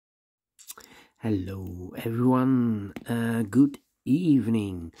Hello everyone, good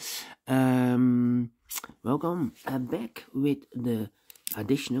evening. Welcome back with the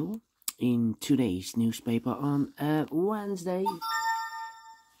additional in today's newspaper on Wednesday.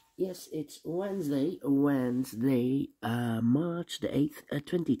 Yes, it's Wednesday, March the 8th,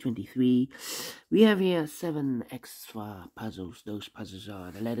 2023. We have here 7 extra puzzles. Those puzzles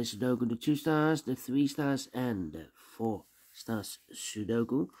are the letter Sudoku, the 2 stars, the 3 stars, and the 4 stars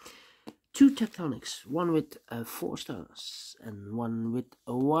Sudoku. 2 tectonics, one with 4 stars and one with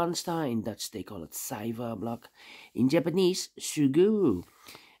 1 star. In Dutch they call it Saiva block, in Japanese Suguru,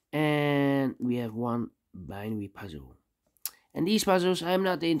 and we have 1 binary puzzle. And these puzzles I'm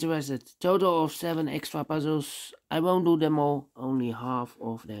not interested. Total of 7 extra puzzles. I won't do them all, only half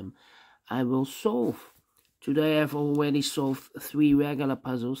of them I will solve. Today I've already solved 3 regular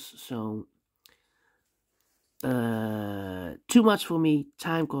puzzles, so too much for me,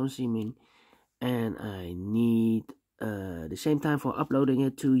 time consuming, and I need the same time for uploading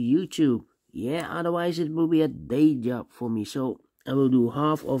it to YouTube. Yeah, otherwise it will be a day job for me, so I will do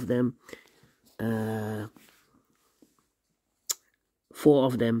half of them, 4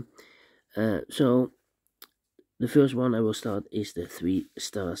 of them. So the first one I will start is the 3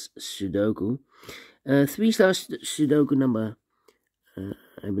 stars Sudoku. 3 stars Sudoku number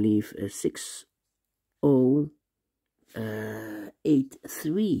I believe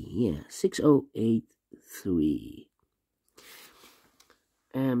 6083. Yeah, 6083.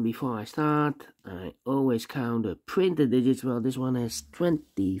 And before I start, I always count the printed digits. Well, this one has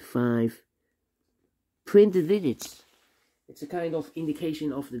 25 printed digits. It's a kind of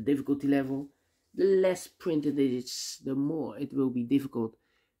indication of the difficulty level. The less printed digits, the more it will be difficult.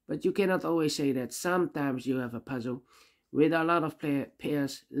 But you cannot always say that. Sometimes you have a puzzle with a lot of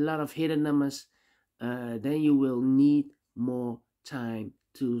pairs, a lot of hidden numbers. Then you will need more time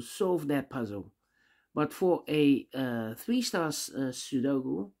to solve that puzzle. But for a 3 stars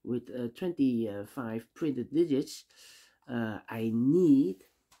Sudoku with 25 printed digits, I need,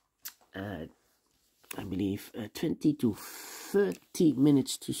 I believe, 20 to 30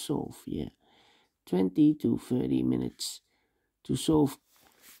 minutes to solve. Yeah, 20 to 30 minutes to solve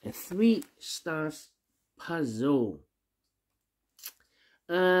a 3 stars puzzle.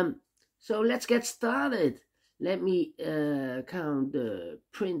 So let's get started. Let me count the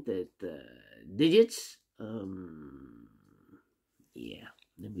printed digits. Yeah,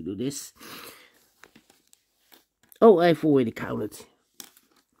 let me do this. Oh, I've already counted.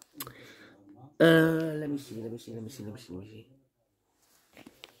 Let me see.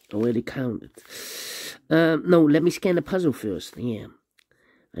 Already counted. No, let me scan the puzzle first. Yeah,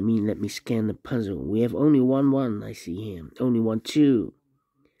 I mean, let me scan the puzzle. We have only 1 I see here. Only 1 2.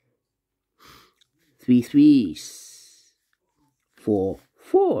 3 3s, 4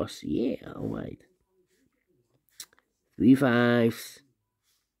 4s, yeah, alright. 3 5s,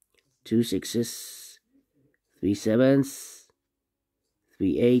 2 6s, 3 7s,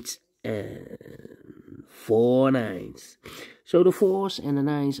 3 8s, and 4 9s. So the 4s and the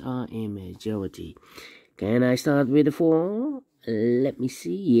 9s are in majority. Can I start with the 4? Let me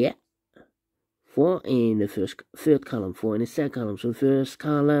see, yeah. 4 in the third column, 4 in the second column. So first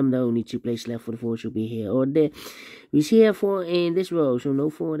column, the only 2 places left for the 4 should be here or there. We see here 4 in this row, so no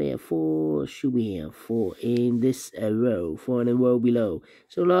 4 there. 4 should be here. 4 in this row, 4 in the row below.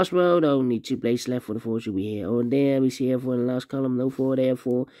 So last row, the only 2 places left for the 4 should be here or there. We see here 4 in the last column, no 4 there.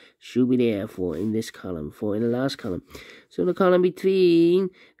 4 should be there. 4 in this column, 4 in the last column. So the column between,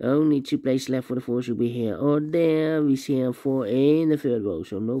 the only 2 places left for the 4 should be here or there. We see here 4 in the third row,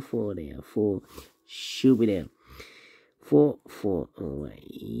 so no 4 there. 4 should be there. 4 4,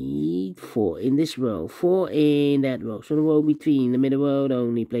 alright. 4 in this row, 4 in that row. So the row between, the middle row, the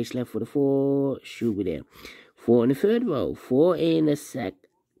only place left for the 4 should be there. 4 in the third row, 4 in the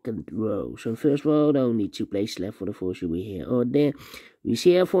second row. So the first row, the only 2 places left for the 4 should be here or there. We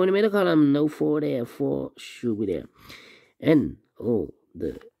see here 4 in the middle column, no 4 there. 4 should be there. And all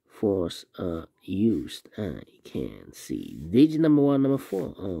the 4s are used. I can see digit number 1, number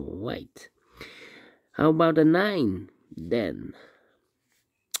 4. Alright. How about the 9 then?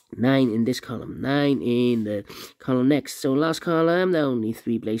 9 in this column, 9 in the column next. So last column, the only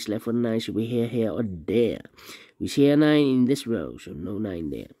 3 places left for the 9 should be here, here, or there. We see a 9 in this row, so no 9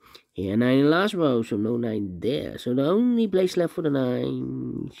 there. Here 9 in the last row, so no 9 there. So the only place left for the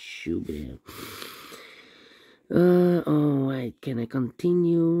 9 should be there. Alright, can I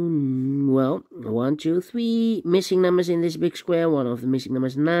continue? Well, 1, 2, 3 missing numbers in this big square. One of the missing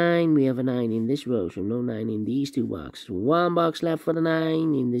numbers 9. We have a 9 in this row, so no 9 in these 2 boxes. 1 box left for the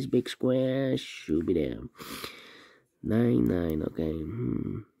 9 in this big square. Should be there. 9, 9, okay.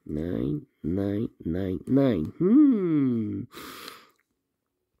 9, 9, 9.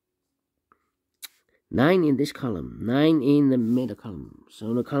 9 in this column, 9 in the middle column.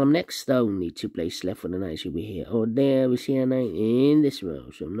 So the column next, only 2 places left for the 9 should be here. Oh, there we see a 9 in this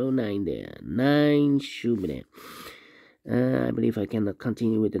row, so no 9 there. 9 should be there. I believe I cannot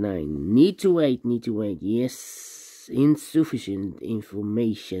continue with the 9. Need to wait. Yes, insufficient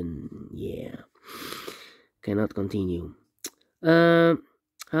information. Yeah, cannot continue. How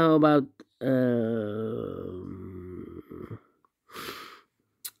about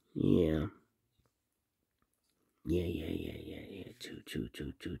yeah. 2.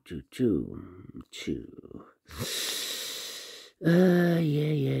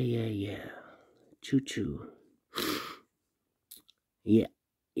 Yeah. 2. Yeah.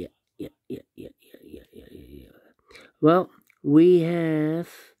 Well, we have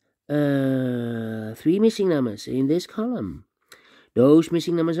 3 missing numbers in this column. Those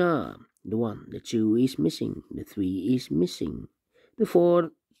missing numbers are the 1, the 2 is missing, the 3 is missing, the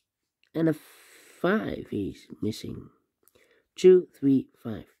 4 and the 5 is missing. 2, 3,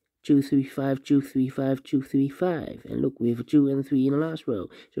 5. 2, 3, 5, 2, 3, 5, 2, 3, 5. And look, we have a 2 and a 3 in the last row.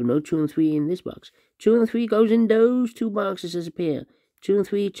 So no 2 and 3 in this box. 2 and 3 goes in those 2 boxes as a pair. 2 and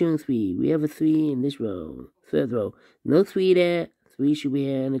 3, 2 and 3. We have a 3 in this row. Third row. No 3 there. 3 should be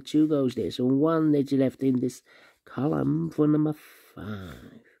here and a 2 goes there. So 1 that you left in this column for number 5.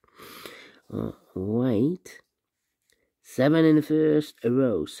 Wait. 7 in the first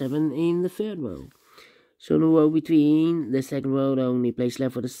row. 7 in the third row. So the row between the second row, the only place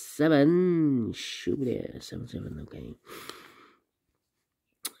left for the 7 should be there. 7, okay.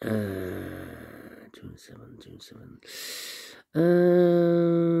 2 and 7.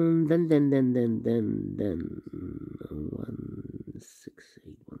 Then 1, 6,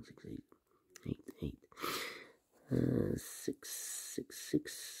 8, 1, 6, 8,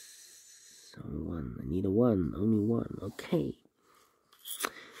 6, 1. I need a 1, only 1. Okay.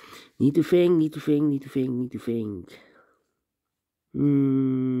 Need to think.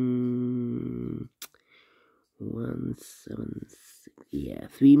 1, 7, 6. Yeah,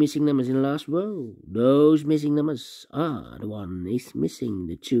 3 missing numbers in the last row. Those missing numbers are the 1 is missing,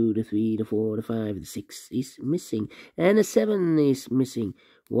 the 2, the 3, the 4, the 5, the 6 is missing, and the 7 is missing.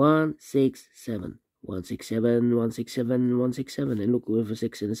 1, 6, 7. 1, 6, 7, 1, 6, 7, 1, 6, 7. And look, we have a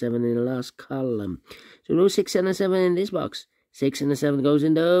 6 and a 7 in the last column. So no 6 and a 7 in this box. 6 and a 7 goes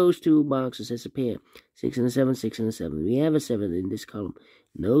in those 2 boxes as a pair. 6 and a 7, 6 and a 7. We have a 7 in this column.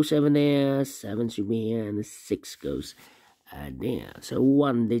 No 7 there. 7 should be here, and the 6 goes there. So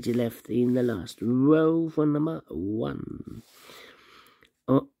 1 digit left in the last row for number 1.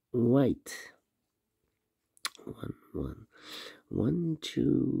 Oh, wait. 1, 1,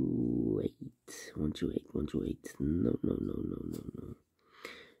 2, 8. 1, 2, 8. 1, 2, 8. No.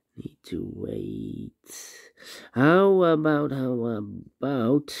 Need to wait. How about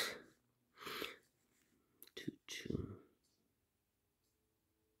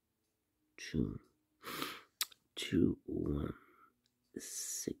 2, 1,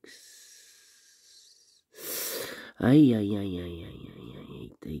 6. 8.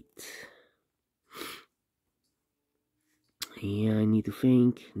 Yeah, I need to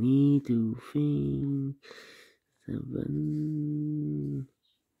think. 7.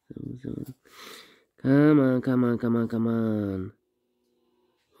 Come on.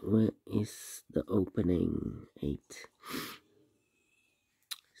 Where is the opening? 8.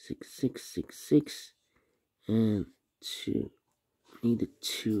 6. And 2. Need a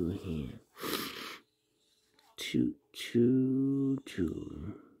 2 here. 2.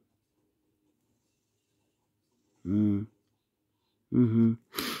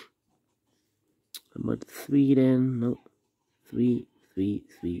 About 3 then? No. 3.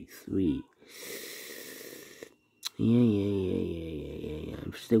 Yeah.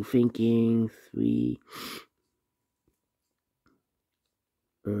 I'm still thinking. 3.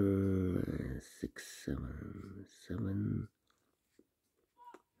 6, 7.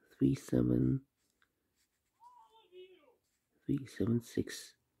 3, 7. 3, 7,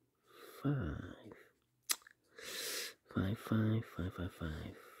 6. 5.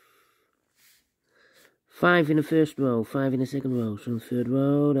 5 in the first row, 5 in the second row. So in the third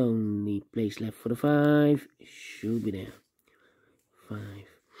row, the only place left for the 5 should be there. 5.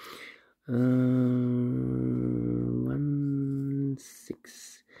 1,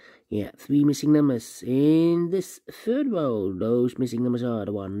 6. Yeah, 3 missing numbers in this third row. Those missing numbers are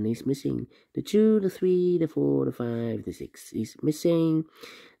the 1 is missing, the 2, the 3, the 4, the 5, the 6 is missing,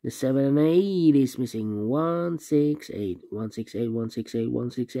 the 7 and 8 is missing. 1, 6, 8. 1, 6, 8. 1, 6, 8.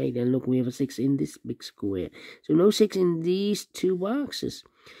 1, 6, 8. And look, we have a 6 in this big square. So no 6 in these 2 boxes.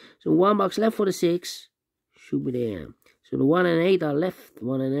 So 1 box left for the 6. should be there. So the 1 and 8 are left.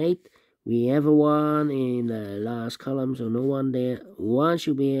 1 and 8. We have a 1 in the last column, so no 1 there. 1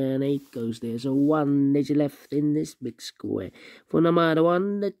 should be here, and 8 goes there. So 1 is left in this big square. For number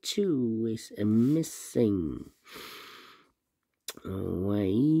 1, the 2 is missing.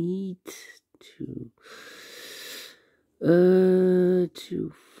 Wait. 2.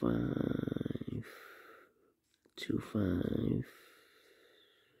 2, 5. 2, 5.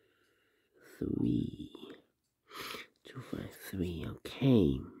 3. 2, 5, 3.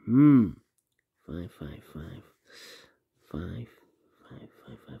 Okay. 5, 5, 5. 5, 5, 5,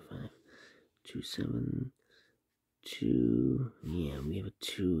 5, 5. 2, 7. 2. Yeah, we have a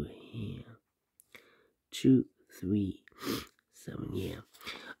 2 here. 2, 3, 7. Yeah.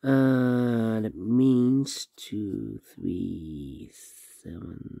 That means 2, 3,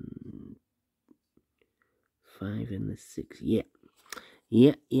 7, 5, and the 6. Yeah.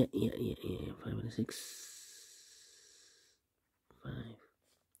 Yeah. 5 and a 6. 5.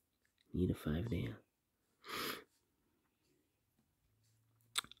 Need a 5 there.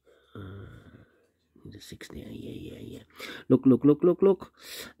 Need a 6 there. Yeah. Look.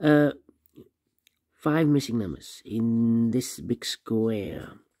 5 missing numbers in this big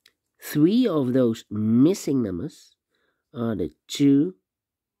square. 3 of those missing numbers are the 2,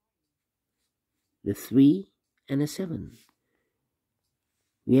 the 3, and a 7.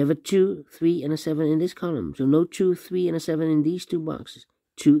 We have a 2, 3, and a 7 in this column. So no 2, 3, and a 7 in these 2 boxes.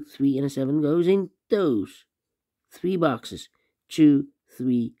 2, 3, and a 7 goes in those 3 boxes. 2,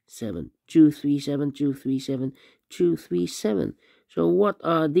 3, 7. 2, 3, 7. 2, 3, 7. 2, 3, 7. So what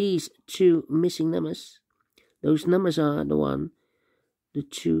are these 2 missing numbers? Those numbers are the 1, the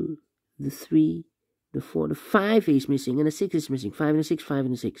 2, the 3, the 4, the 5 is missing, and the 6 is missing. 5 and a 6, 5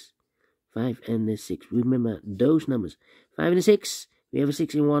 and a 6. 5 and the 6. Remember those numbers. 5 and a 6. We have a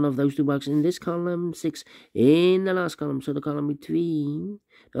 6 in one of those 2 boxes in this column, 6 in the last column. So the column between,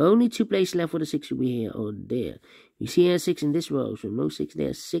 the only 2 places left for the 6 should be here or there. You see here 6 in this row, so no 6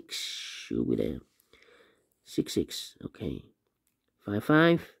 there. 6 should be there. 6, 6. Okay. 5,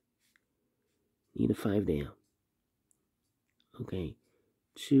 5. Need a 5 there. Okay.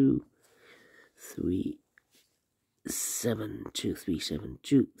 2, 3, 7. 2, 3, 7.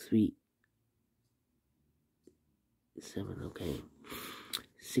 2, 3, 7. Okay.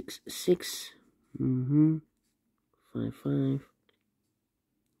 6, 6. 5, 5.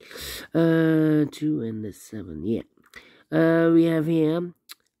 2 and the 7. Yeah. We have here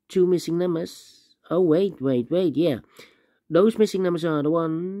 2 missing numbers. Oh, wait. Yeah. Those missing numbers are the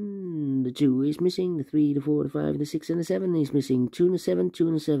 1, the 2 is missing, the 3, the 4, the 5, the 6, and the 7 is missing. 2 and a 7, 2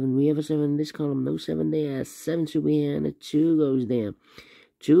 and a 7. We have a 7 in this column, no 7 there. 7 should be here, and a 2 goes there.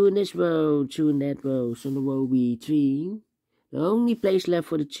 2 in this row, 2 in that row. So the row between, the only place left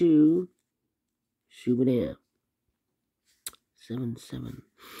for the 2 should be there. 7, 7.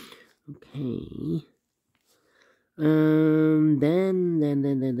 Okay.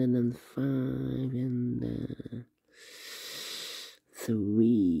 Then 5 and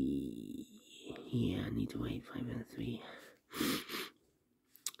 3. Yeah, I need to wait. 5 and 3.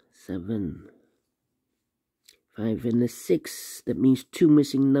 7. 5 and a 6. That means 2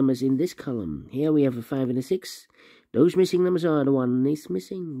 missing numbers in this column. Here we have a 5 and a 6. Those missing numbers are the 1 is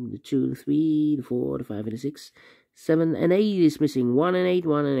missing, the 2, the 3, the 4, the 5, and the 6. 7 and 8 is missing. 1 and 8,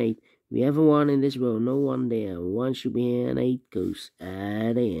 1 and 8. We have a 1 in this row, no 1 there. 1 should be here, and 8 goes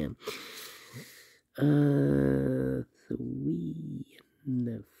there. 3 and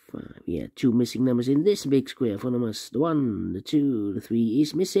the 5. Yeah, 2 missing numbers in this big square for numbers. The 1, the 2, the 3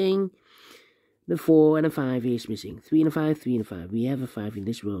 is missing. The 4 and a 5 is missing. 3 and a 5, 3 and a 5. We have a 5 in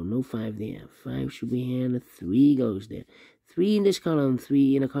this row, no 5 there. 5 should be here, and a 3 goes there. 3 in this column,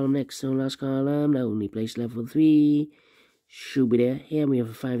 3 in the column next. So last column, the only place left for 3 should be there. Here we have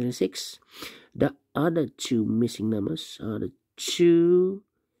a 5 and a 6. The other 2 missing numbers are the 2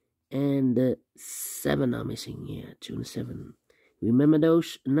 and the 7 are missing. Yeah, 2 and 7. Remember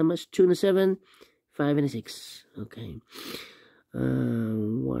those numbers? 2 and a 7, 5 and a 6. Okay.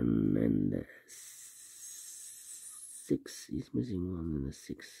 1 and a 6 is missing. 1 and a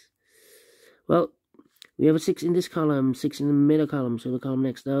 6. Well, we have a 6 in this column, 6 in the middle column, so the column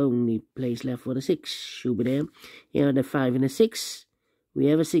next, the only place left for the 6 should be there. Here are the 5 and a 6. We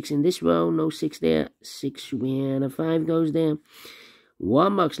have a 6 in this row, no 6 there. 6 should be here, and a 5 goes there.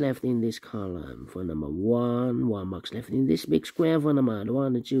 1 box left in this column for number 1. 1 box left in this big square for number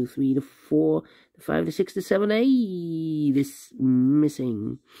 1, the 2, 3, the 4, the 5, the 6, the 7, 8 is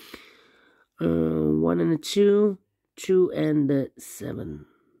missing. 1 and a 2, 2 and the 7.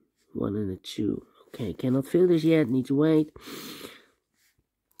 1 and a 2. Okay, cannot fill this yet, need to wait.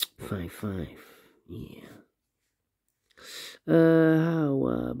 5, 5. Yeah.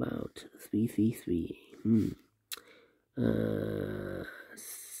 How about 333? 7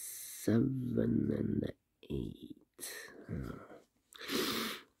 and 8.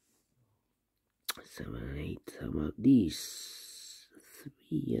 7 and 8. How about these?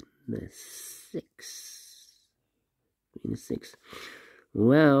 3 and 6. 3 and 6.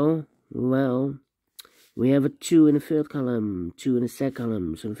 Well, we have a 2 in the third column, 2 in the second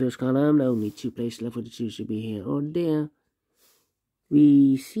column. So in the first column, the only 2 places left for the 2 should be here or there.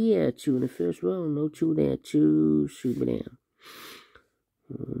 We see a 2 in the first row, no 2 there, 2 should be there.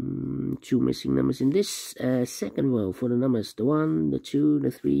 2 missing numbers in this second row for the numbers. The 1, the 2,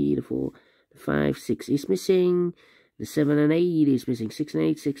 the 3, the 4, the 5, 6 is missing. The 7 and 8 is missing. 6 and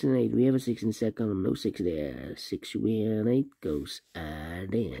 8, 6 and 8. We have a 6 in the second column, no 6 there. 6 should be here and 8 goes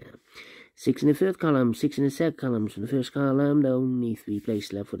there. 6 in the third column, 6 in the second column. So in the first column, the only 3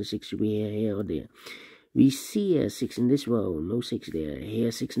 places left for the 6 should be here or there. We see a 6 in this row, no 6 there.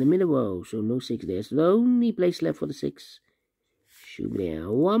 Here 6 in the middle row, so no 6 there. So the only place left for the 6 should be there.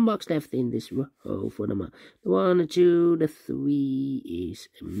 1 box left in this row for the 1, the 2, the 3 is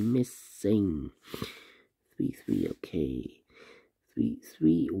missing. 3, 3, okay. 3,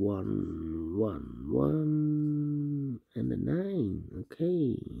 3, 1, 1, 1, and the 9.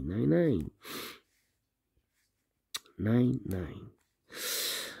 Okay, 9, 9. 9, 9.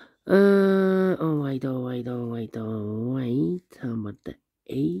 Alright. How about the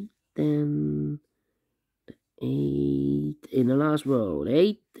 8 then? The 8 in the last row. The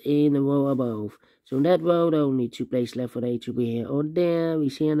 8 in the row above. So in that row, there only 2 places left for the 8 should be here or there. We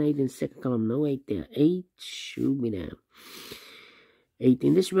see an 8 in the second column, no 8 there. 8 should be there. 8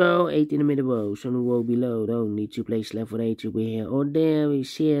 in this row, 8 in the middle row. So in the row below, there only 2 places left for the 8 should be here or there. We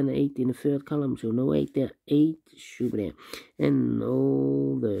see an 8 in the third column, so no 8 there. 8 should be there. And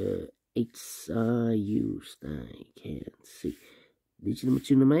all the 8s are used. I can't see. Digit number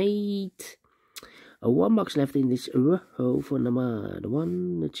 2, number 8. 1 box left in this row for number the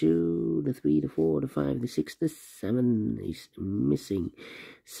 1, the 2, the 3, the 4, the 5, the 6, the 7 is missing.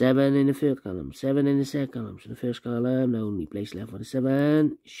 7 in the third column, 7 in the second column. So the first column, the only place left for the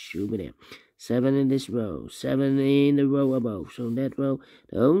 7 should be there. 7 in this row, 7 in the row above. So in that row,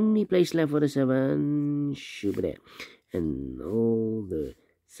 the only place left for the 7 should be there. And all the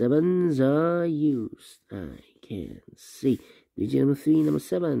 7s are used. I can't see. Digit number 3, number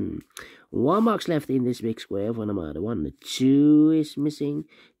 7. 1 box left in this big square for number the 1. The 2 is missing.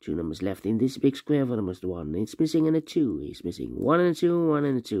 2 numbers left in this big square for number the 1. It's missing and the 2 is missing. 1 and a 2, 1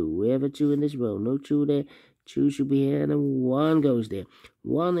 and a 2. We have a 2 in this row. No 2 there. 2 should be here and a 1 goes there.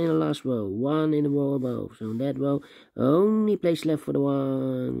 1 in the last row. 1 in the row above. So in that row, only place left for the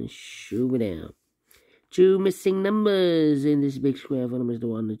 1 should be there. 2 missing numbers in this big square for numbers. The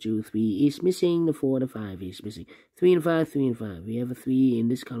 1, the 2, 3 is missing. The 4, the 5 is missing. 3 and 5, 3 and 5. We have a 3 in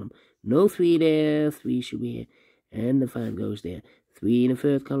this column. No 3 there. 3 should be here. And the 5 goes there. 3 in the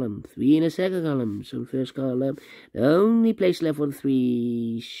third column. 3 in the second column. So the first column, the only place left for the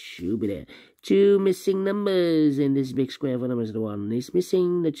 3 should be there. 2 missing numbers in this big square for numbers. The 1 is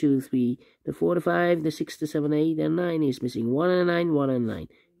missing. The 2, 3, the 4, the 5, the 6, the 7, 8, and 9 is missing. 1 and 9, 1 and 9.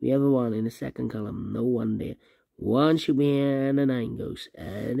 We have a 1 in the second column, no 1 there. 1 should be here, and the 9 goes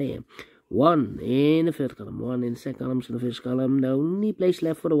there. 1 in the third column, 1 in the second column, so the first column, the only place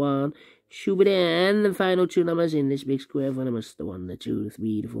left for the 1 should be there. And the final 2 numbers in this big square for numbers, the 1, the 2, the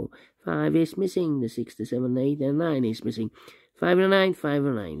 3, the 4, 5 is missing. The 6, the 7, 8, and 9 is missing. 5 and 9, 5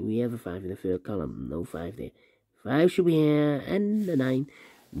 and 9. We have a 5 in the third column, no 5 there. 5 should be here, and the 9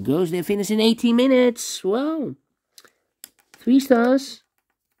 goes there. Finish in 18 minutes. Wow. 3 stars.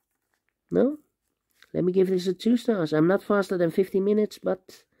 No? Let me give this a 2 stars. I'm not faster than 15 minutes,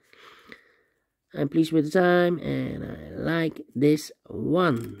 but I'm pleased with the time, and I like this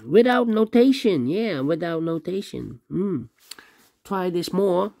one. Without notation. Yeah, without notation. Try this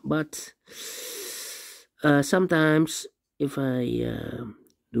more, but sometimes if I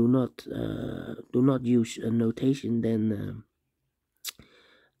do not use a notation, then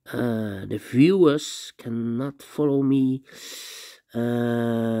the viewers cannot follow me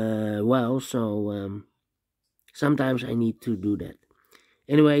well, so sometimes I need to do that.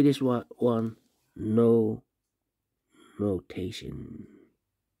 Anyway, this one, no notation.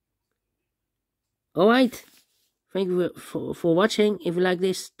 Alright, thank you for watching. If you like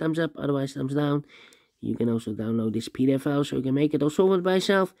this, thumbs up, otherwise thumbs down. You can also download this PDF file so you can make it or solve it by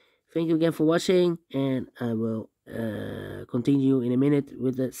yourself. Thank you again for watching, and I will continue in a minute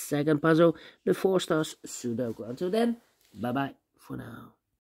with the second puzzle, the 4 Stars Sudoku. Until then, bye bye for now.